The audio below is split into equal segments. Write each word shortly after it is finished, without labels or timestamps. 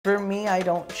For me, I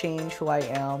don't change who I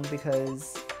am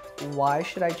because why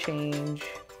should I change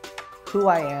who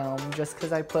I am just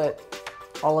because I put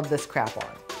all of this crap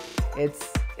on? It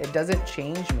doesn't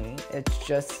change me. It's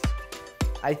just,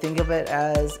 I think of it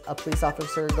as a police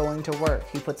officer going to work.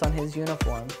 He puts on his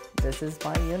uniform. This is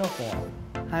my uniform.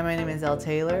 Hi, my name is Elle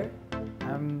Taylor.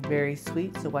 I'm very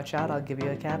sweet, so watch out, I'll give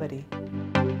you a cavity.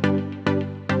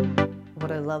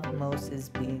 What I love most is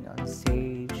being on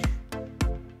stage,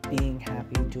 being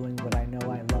happy, doing what I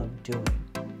know I love doing.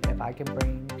 If I can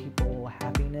bring people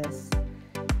happiness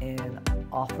and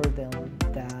offer them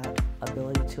that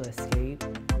ability to escape,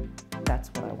 that's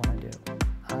what I want to do.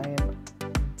 I am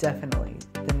definitely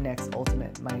the next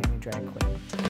ultimate Miami drag queen.